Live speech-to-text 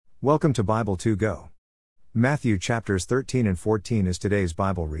Welcome to Bible 2 Go. Matthew chapters 13 and 14 is today's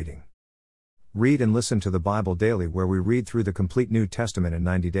Bible reading. Read and listen to the Bible daily, where we read through the complete New Testament in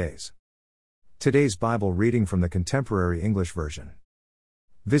 90 days. Today's Bible reading from the Contemporary English Version.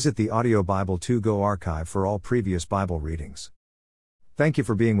 Visit the Audio Bible 2 Go archive for all previous Bible readings. Thank you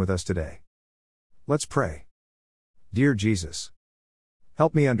for being with us today. Let's pray. Dear Jesus,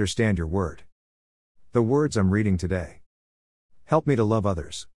 help me understand your word. The words I'm reading today. Help me to love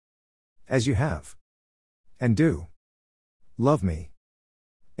others as you have and do love me.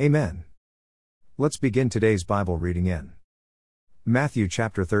 Amen. Let's begin today's Bible reading in Matthew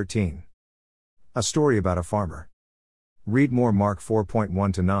chapter 13. A story about a farmer. Read more Mark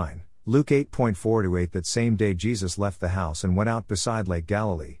 4:1-9, Luke 8:4-8. That same day Jesus left the house and went out beside Lake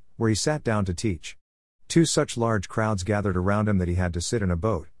Galilee, where he sat down to teach. Two such large crowds gathered around him that he had to sit in a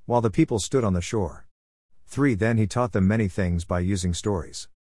boat, while the people stood on the shore. 3 Then he taught them many things by using stories.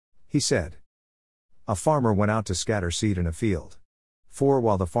 He said, a farmer went out to scatter seed in a field. 4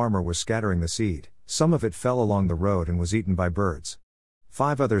 While the farmer was scattering the seed, some of it fell along the road and was eaten by birds.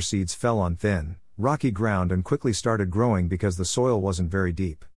 5 Other seeds fell on thin, rocky ground and quickly started growing because the soil wasn't very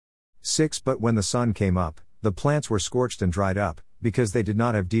deep. 6 But when the sun came up, the plants were scorched and dried up, because they did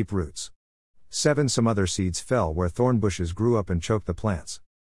not have deep roots. 7 Some other seeds fell where thorn bushes grew up and choked the plants.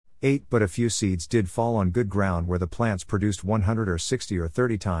 8 But a few seeds did fall on good ground, where the plants produced 100 or 60 or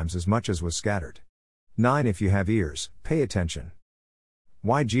 30 times as much as was scattered. 9 If you have ears, pay attention.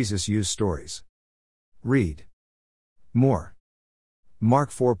 Why Jesus used stories. Read more. Mark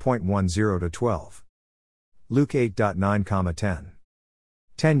 4:10-12. Luke 8:9-10.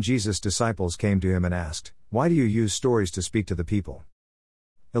 10 Jesus' disciples came to him and asked, why do you use stories to speak to the people?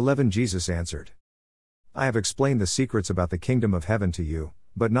 11 Jesus answered, I have explained the secrets about the kingdom of heaven to you,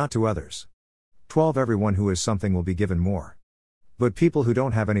 but not to others. 12 Everyone who has something will be given more. But people who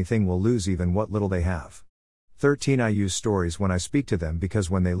don't have anything will lose even what little they have. 13 I use stories when I speak to them, because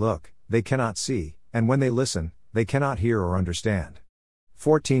when they look, they cannot see, and when they listen, they cannot hear or understand.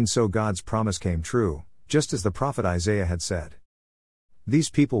 14 So God's promise came true, just as the prophet Isaiah had said. These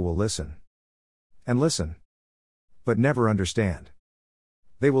people will listen and listen, but never understand.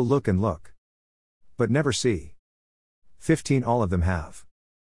 They will look and look, but never see. 15 All of them have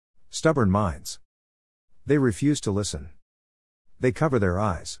stubborn minds. They refuse to listen. They cover their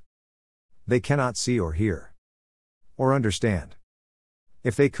eyes. They cannot see or hear or understand.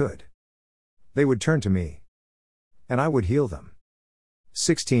 If they could, they would turn to me, and I would heal them.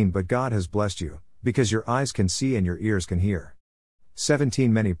 16 But God has blessed you, because your eyes can see and your ears can hear.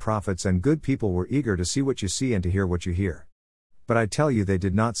 17 Many prophets and good people were eager to see what you see and to hear what you hear. But I tell you, they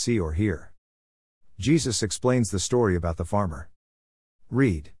did not see or hear. Jesus explains the story about the farmer.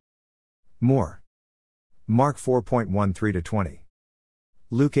 Read more. Mark 4:13-20.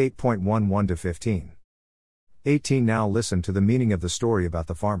 Luke 8:11-15. 18 Now listen to the meaning of the story about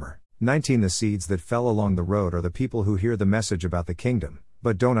the farmer. 19 The seeds that fell along the road are the people who hear the message about the kingdom,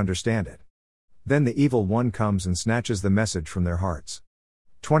 but don't understand it. Then the evil one comes and snatches the message from their hearts.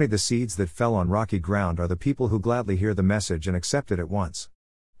 20 The seeds that fell on rocky ground are the people who gladly hear the message and accept it at once.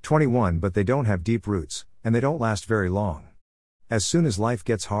 21 But they don't have deep roots, and they don't last very long. As soon as life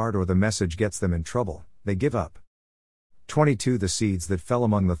gets hard or the message gets them in trouble, they give up. 22 The seeds that fell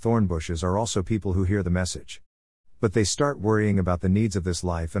among the thorn bushes are also people who hear the message, but they start worrying about the needs of this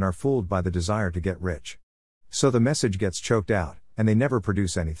life and are fooled by the desire to get rich. So the message gets choked out, and they never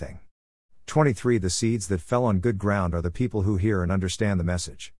produce anything. 23 The seeds that fell on good ground are the people who hear and understand the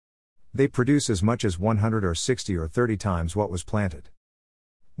message. They produce as much as 100 or 60 or 30 times what was planted.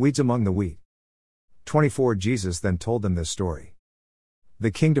 Weeds among the wheat. 24 Jesus then told them this story. The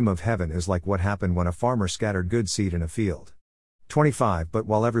kingdom of heaven is like what happened when a farmer scattered good seed in a field. 25 But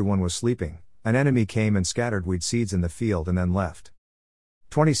while everyone was sleeping, an enemy came and scattered weed seeds in the field and then left.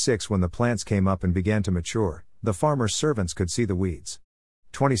 26 When the plants came up and began to mature, the farmer's servants could see the weeds.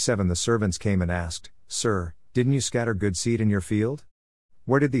 27 The servants came and asked, Sir, didn't you scatter good seed in your field?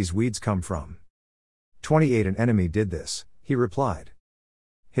 Where did these weeds come from? 28 An enemy did this, he replied.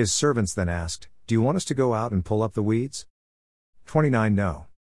 His servants then asked, Do you want us to go out and pull up the weeds? 29 No.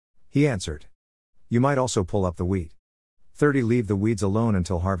 He answered. You might also pull up the wheat. 30 Leave the weeds alone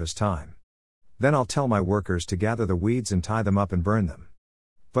until harvest time. Then I'll tell my workers to gather the weeds and tie them up and burn them.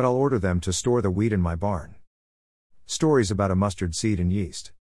 But I'll order them to store the wheat in my barn. Stories about a mustard seed and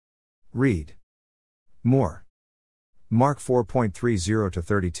yeast. Read more. Mark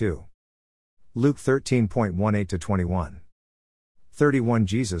 4:30-32. Luke 13:18-21. 31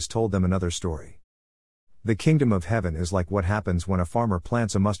 Jesus told them another story. The kingdom of heaven is like what happens when a farmer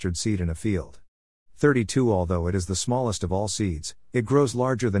plants a mustard seed in a field. 32 Although it is the smallest of all seeds, it grows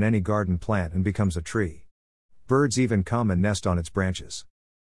larger than any garden plant and becomes a tree. Birds even come and nest on its branches.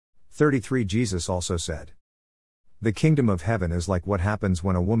 33 Jesus also said, "The kingdom of heaven is like what happens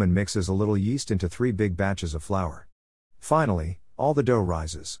when a woman mixes a little yeast into 3 big batches of flour. Finally, all the dough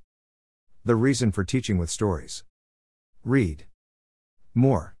rises." The reason for teaching with stories. Read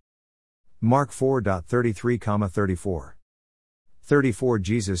more. Mark 4:33-34. 34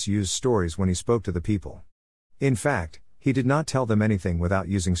 Jesus used stories when he spoke to the people. In fact, he did not tell them anything without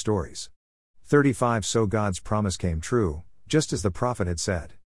using stories. 35 So God's promise came true, just as the prophet had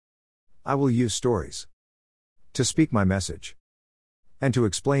said. I will use stories to speak my message and to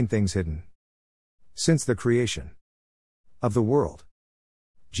explain things hidden since the creation of the world.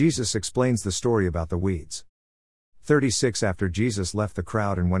 Jesus explains the story about the weeds. 36 After Jesus left the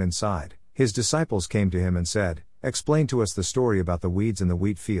crowd and went inside, his disciples came to him and said, "Explain to us the story about the weeds in the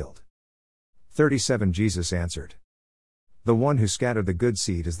wheat field." 37 Jesus answered, "The one who scattered the good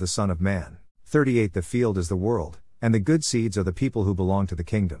seed is the Son of Man." 38 The field is the world, and the good seeds are the people who belong to the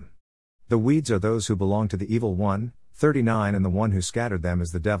kingdom. The weeds are those who belong to the evil one. 39 And the one who scattered them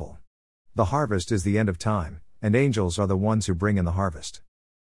is the devil. The harvest is the end of time, and angels are the ones who bring in the harvest.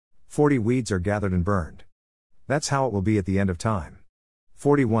 40 Weeds are gathered and burned. That's how it will be at the end of time.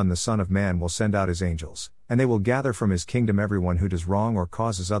 41 The Son of Man will send out his angels, and they will gather from his kingdom everyone who does wrong or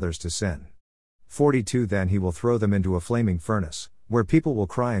causes others to sin. 42 Then he will throw them into a flaming furnace, where people will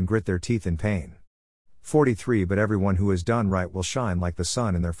cry and grit their teeth in pain. 43 But everyone who has done right will shine like the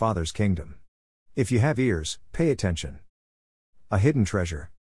sun in their Father's kingdom. If you have ears, pay attention. A hidden treasure.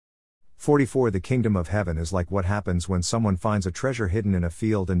 44 The kingdom of heaven is like what happens when someone finds a treasure hidden in a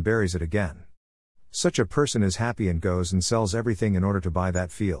field and buries it again. Such a person is happy and goes and sells everything in order to buy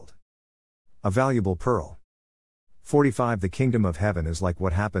that field. A valuable pearl. 45 The kingdom of heaven is like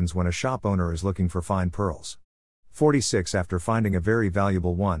what happens when a shop owner is looking for fine pearls. 46 After finding a very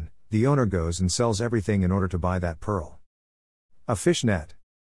valuable one, the owner goes and sells everything in order to buy that pearl. A fish net.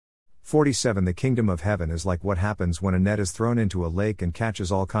 47 The kingdom of heaven is like what happens when a net is thrown into a lake and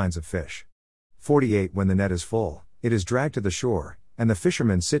catches all kinds of fish. 48 When the net is full, it is dragged to the shore, and the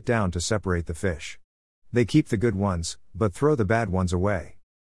fishermen sit down to separate the fish. They keep the good ones, but throw the bad ones away.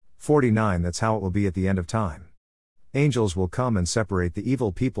 49 That's how it will be at the end of time. Angels will come and separate the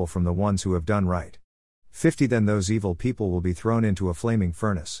evil people from the ones who have done right. 50 Then those evil people will be thrown into a flaming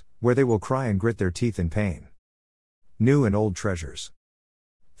furnace, where they will cry and grit their teeth in pain. New and old treasures.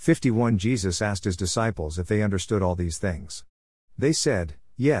 51 Jesus asked his disciples if they understood all these things. They said,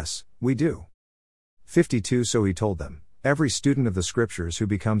 "Yes, we do." 52 So he told them, "Every student of the scriptures who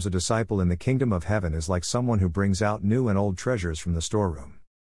becomes a disciple in the kingdom of heaven is like someone who brings out new and old treasures from the storeroom."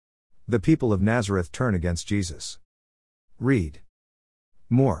 The people of Nazareth turn against Jesus. Read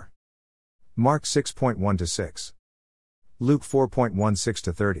more. Mark 6.1-6. Luke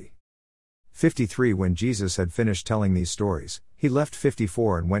 4.16-30. 53 When Jesus had finished telling these stories, he left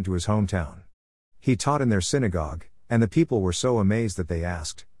 54 and went to his hometown. He taught in their synagogue, and the people were so amazed that they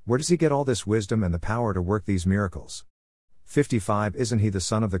asked, "Where does he get all this wisdom and the power to work these miracles?" 55 Isn't he the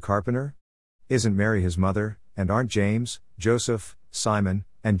son of the carpenter? Isn't Mary his mother, and aren't James, Joseph, Simon,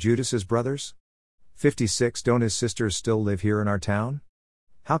 and Judas his brothers? 56 Don't his sisters still live here in our town?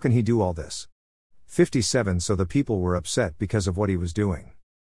 How can he do all this? 57 So the people were upset because of what he was doing.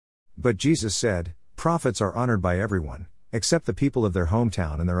 But Jesus said, "Prophets are honored by everyone, except the people of their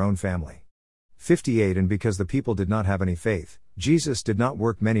hometown and their own family." 58 And because the people did not have any faith, Jesus did not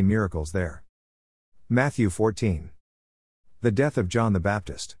work many miracles there. Matthew 14. The death of John the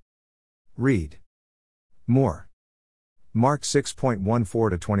Baptist. Read more. Mark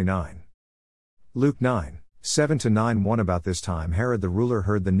 6.14-29. Luke 9, 7-9 1 About this time Herod the ruler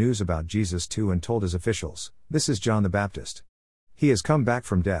heard the news about Jesus too and told his officials, "This is John the Baptist. He has come back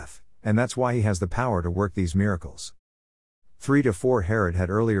from death, and that's why he has the power to work these miracles." 3-4 Herod had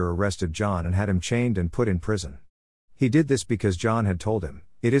earlier arrested John and had him chained and put in prison. He did this because John had told him,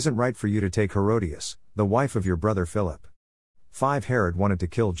 "It isn't right for you to take Herodias, the wife of your brother Philip." 5 Herod wanted to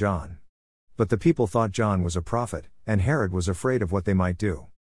kill John. But the people thought John was a prophet, and Herod was afraid of what they might do.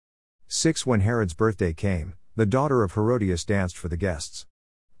 6 When Herod's birthday came, the daughter of Herodias danced for the guests.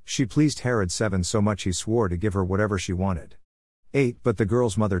 She pleased Herod 7 so much he swore to give her whatever she wanted. 8 But the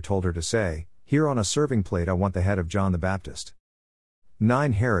girl's mother told her to say, "Here on a serving plate I want the head of John the Baptist."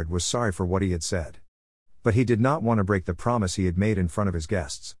 9 Herod was sorry for what he had said. But he did not want to break the promise he had made in front of his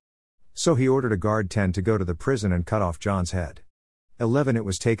guests. So he ordered a guard 10 to go to the prison and cut off John's head. 11 It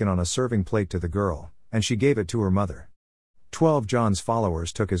was taken on a serving plate to the girl, and she gave it to her mother. 12 John's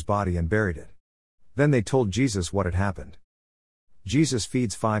followers took his body and buried it. Then they told Jesus what had happened. Jesus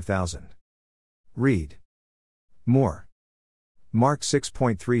feeds 5,000. Read. More. Mark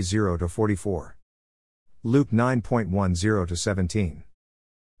 6.30 to 44. Luke 9.10 to 17.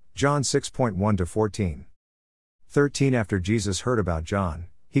 John 6.1 to 14. 13 After Jesus heard about John,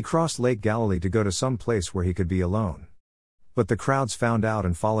 he crossed Lake Galilee to go to some place where he could be alone. But the crowds found out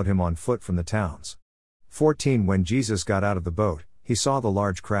and followed him on foot from the towns. 14 When Jesus got out of the boat, he saw the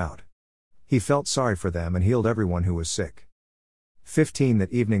large crowd. He felt sorry for them and healed everyone who was sick. 15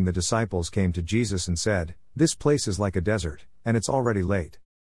 That evening the disciples came to Jesus and said, "This place is like a desert, and it's already late.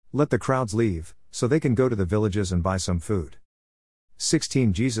 Let the crowds leave, so they can go to the villages and buy some food."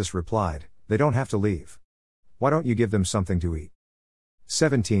 16 Jesus replied, "They don't have to leave. Why don't you give them something to eat?"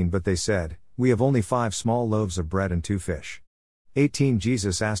 17 But they said, "We have only 5 small loaves of bread and 2 fish." 18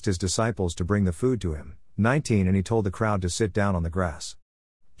 Jesus asked his disciples to bring the food to him. 19 And he told the crowd to sit down on the grass.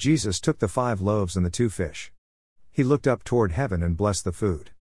 Jesus took the 5 loaves and the 2 fish. He looked up toward heaven and blessed the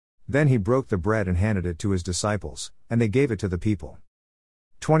food. Then he broke the bread and handed it to his disciples, and they gave it to the people.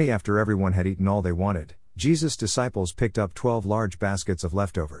 20 After everyone had eaten all they wanted, Jesus' disciples picked up 12 large baskets of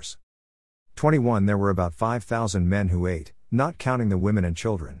leftovers. 21 There were about 5,000 men who ate, not counting the women and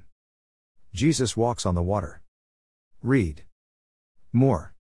children. Jesus walks on the water. Read.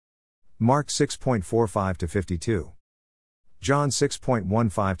 More. Mark 6.45 to 52. John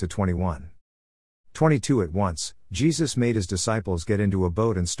 6.15 to 21. 22 At once, Jesus made his disciples get into a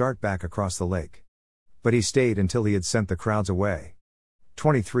boat and start back across the lake. But he stayed until he had sent the crowds away.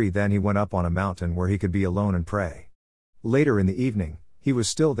 23 Then he went up on a mountain where he could be alone and pray. Later in the evening, he was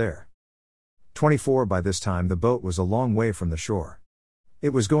still there. 24 By this time the boat was a long way from the shore.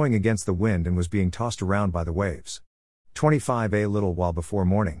 It was going against the wind and was being tossed around by the waves. 25 A little while before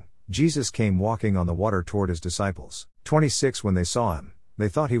morning, Jesus came walking on the water toward his disciples. 26 When they saw him, they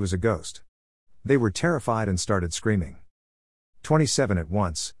thought he was a ghost. They were terrified and started screaming. 27 At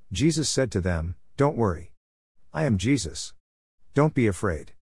once, Jesus said to them, "Don't worry. I am Jesus. Don't be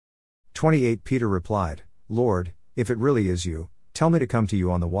afraid." 28 Peter replied, "Lord, if it really is you, tell me to come to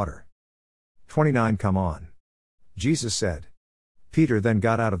you on the water." 29 Come on. Jesus said. Peter then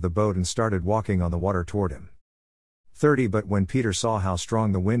got out of the boat and started walking on the water toward him. 30 But when Peter saw how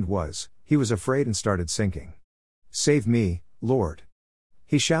strong the wind was, he was afraid and started sinking. "Save me, Lord!"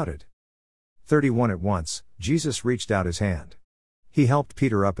 he shouted. 31 At once, Jesus reached out his hand. He helped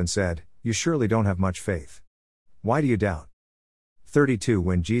Peter up and said, "You surely don't have much faith. Why do you doubt?" 32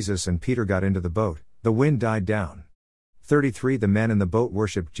 When Jesus and Peter got into the boat, the wind died down. 33 The men in the boat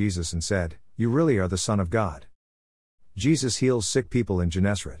worshipped Jesus and said, "You really are the Son of God." Jesus heals sick people in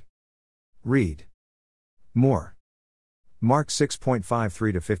Gennesaret. Read. More. Mark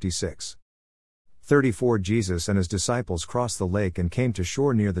 6.53 to 56. 34 Jesus and his disciples crossed the lake and came to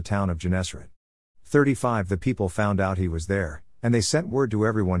shore near the town of Gennesaret. 35 The people found out he was there, and they sent word to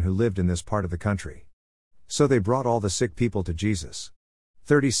everyone who lived in this part of the country. So they brought all the sick people to Jesus.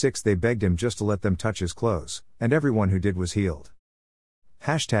 36 They begged him just to let them touch his clothes, and everyone who did was healed.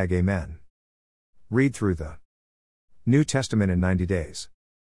 #Amen. Read through the New Testament in 90 days.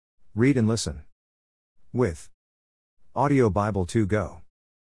 Read and listen. With Audio Bible 2 Go.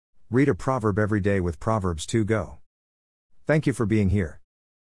 Read a proverb every day with Proverbs 2 Go. Thank you for being here.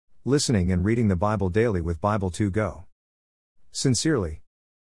 Listening and reading the Bible daily with Bible 2 Go. Sincerely,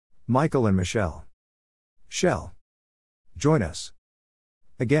 Michael and Michelle. Shell. Join us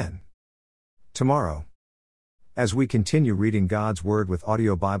again tomorrow as we continue reading God's Word with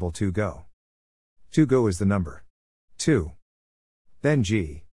Audio Bible 2 Go. 2 Go is the number 2. Then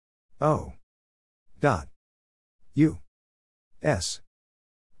G. O. Dot. U. S.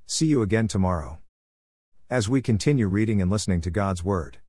 See you again tomorrow as we continue reading and listening to God's Word.